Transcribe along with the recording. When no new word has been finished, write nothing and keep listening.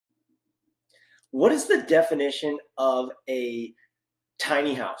What is the definition of a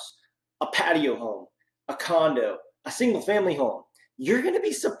tiny house, a patio home, a condo, a single family home? You're going to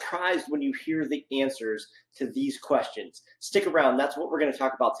be surprised when you hear the answers to these questions. Stick around. That's what we're going to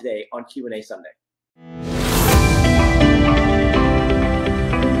talk about today on Q&A Sunday.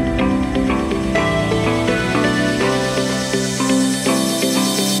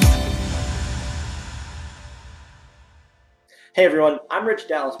 Hey everyone, I'm Rich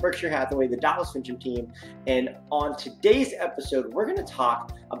Dallas, Berkshire Hathaway, the Dallas-Fincham team, and on today's episode, we're going to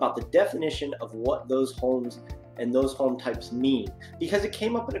talk about the definition of what those homes and those home types mean, because it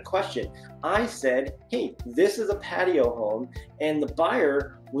came up in a question. I said, hey, this is a patio home, and the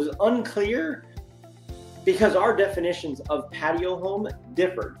buyer was unclear because our definitions of patio home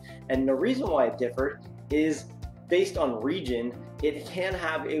differed, and the reason why it differed is based on region. It can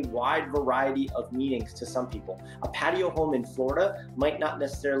have a wide variety of meanings to some people. A patio home in Florida might not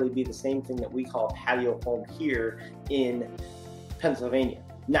necessarily be the same thing that we call a patio home here in Pennsylvania.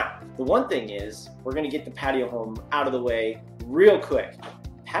 Now, the one thing is, we're going to get the patio home out of the way real quick.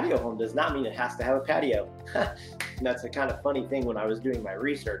 Patio home does not mean it has to have a patio. That's a kind of funny thing when I was doing my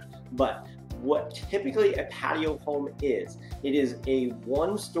research. But what typically a patio home is, it is a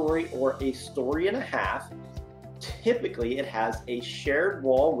one-story or a story and a half. Typically, it has a shared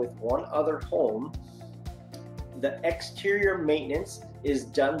wall with one other home. The exterior maintenance is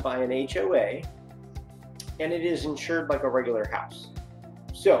done by an HOA, and it is insured like a regular house.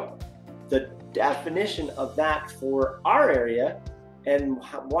 So the definition of that for our area and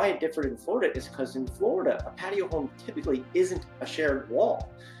why it differed in Florida is because in Florida, a patio home typically isn't a shared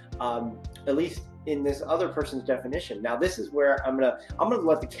wall, at least in this other person's definition. Now, this is where I'm gonna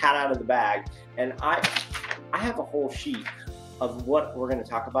let the cat out of the bag, and I have a whole sheet of what we're going to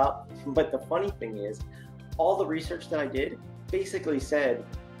talk about. But the funny thing is, all the research that I did basically said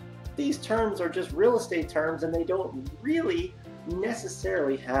these terms are just real estate terms and they don't really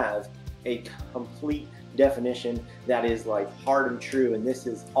necessarily have a complete definition that is like hard and true, and this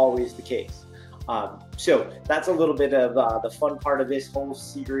is always the case. So that's a little bit of the fun part of this whole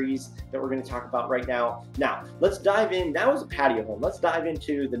series that we're going to talk about right now. Now, let's dive in. That was a patio home. Let's dive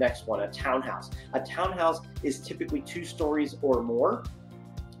into the next one, a townhouse. A townhouse is typically 2 stories or more.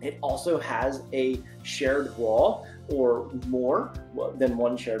 It also has a shared wall or more than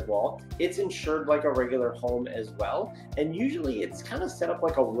one shared wall. It's insured like a regular home as well. And usually it's kind of set up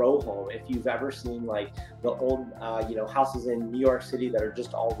like a row home. If you've ever seen like the old houses in New York City that are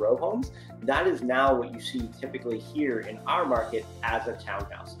just all row homes, that is now what you see typically here in our market as a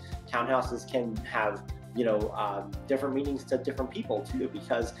townhouse. Townhouses can have different meanings to different people too,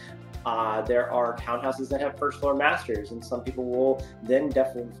 because there are townhouses that have first floor masters, and some people will then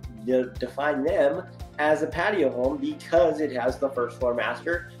definitely define them as a patio home because it has the first floor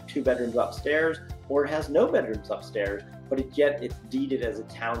master, 2 bedrooms upstairs, or it has no bedrooms upstairs, but yet it's deeded as a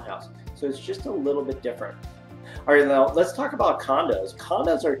townhouse. So it's just a little bit different. All right, now let's talk about condos.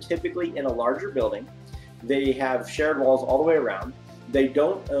 Condos are typically in a larger building. They have shared walls all the way around. They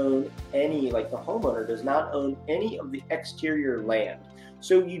don't own any, like the homeowner does not own any of the exterior land.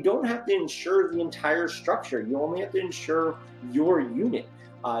 So you don't have to insure the entire structure. You only have to insure your unit.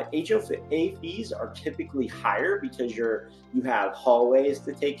 HOA fees are typically higher because you have hallways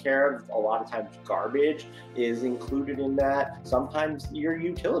to take care of. A lot of times garbage is included in that. Sometimes your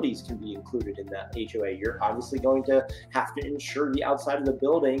utilities can be included in that HOA. You're obviously going to have to insure the outside of the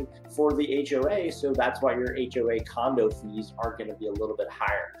building for the HOA, so that's why your HOA condo fees are going to be a little bit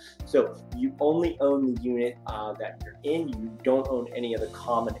higher. So you only own the unit that you're in. You don't own any of the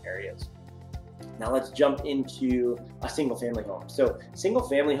common areas. Now let's jump into a single family home. So single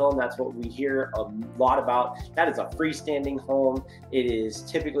family home, that's what we hear a lot about. That is a freestanding home. It is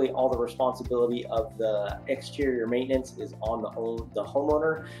typically all the responsibility of the exterior maintenance is on the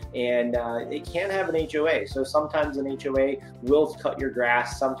homeowner, and it can have an HOA. So sometimes an HOA will cut your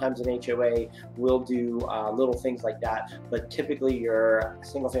grass. Sometimes an HOA will do little things like that. But typically your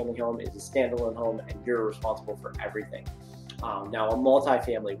single family home is a standalone home and you're responsible for everything. Now, a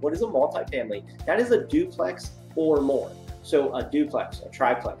multifamily. What is a multifamily? That is a duplex or more. So a duplex, a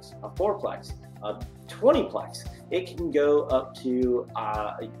triplex, a fourplex, a 20plex. It can go up to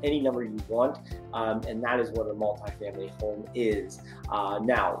any number you want, and that is what a multifamily home is.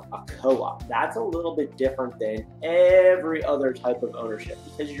 Now, a co-op, that's a little bit different than every other type of ownership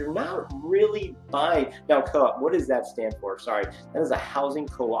because you're not really buying. Now, co-op, what does that stand for? Sorry, that is a housing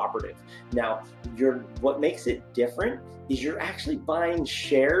cooperative. Now, what makes it different is you're actually buying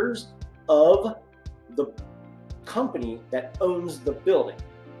shares of the company that owns the building.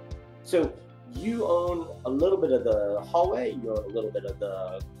 So you own a little bit of the hallway, you own a little bit of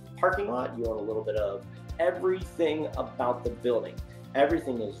the parking lot, you own a little bit of everything about the building.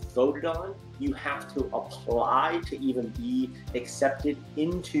 Everything is voted on. You have to apply to even be accepted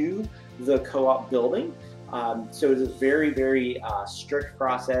into the co-op building. So it's a very, very strict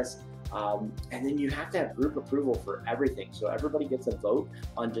process. And then you have to have group approval for everything. So everybody gets a vote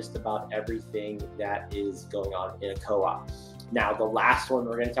on just about everything that is going on in a co-op. Now, the last one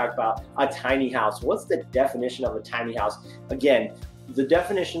we're going to talk about, a tiny house. What's the definition of a tiny house? Again, the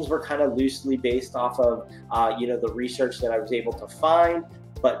definitions were kind of loosely based off of, the research that I was able to find.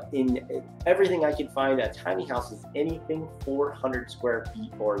 But in everything I could find, a tiny house is anything 400 square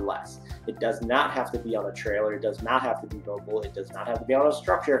feet or less. It does not have to be on a trailer. It does not have to be mobile. It does not have to be on a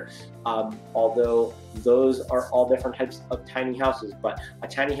structure, although those are all different types of tiny houses. But a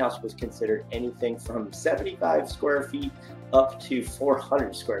tiny house was considered anything from 75 square feet up to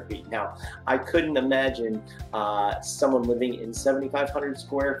 400 square feet. Now, I couldn't imagine someone living in 7,500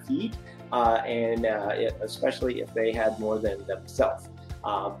 square feet, especially if they had more than themselves.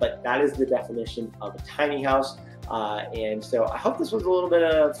 But that is the definition of a tiny house. And so I hope this was a little bit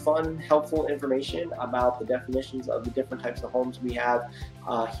of fun, helpful information about the definitions of the different types of homes we have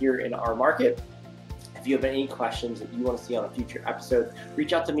here in our market. If you have any questions that you want to see on a future episode,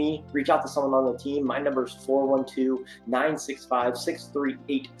 reach out to me, reach out to someone on the team. My number is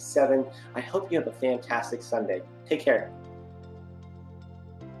 412-965-6387. I hope you have a fantastic Sunday. Take care.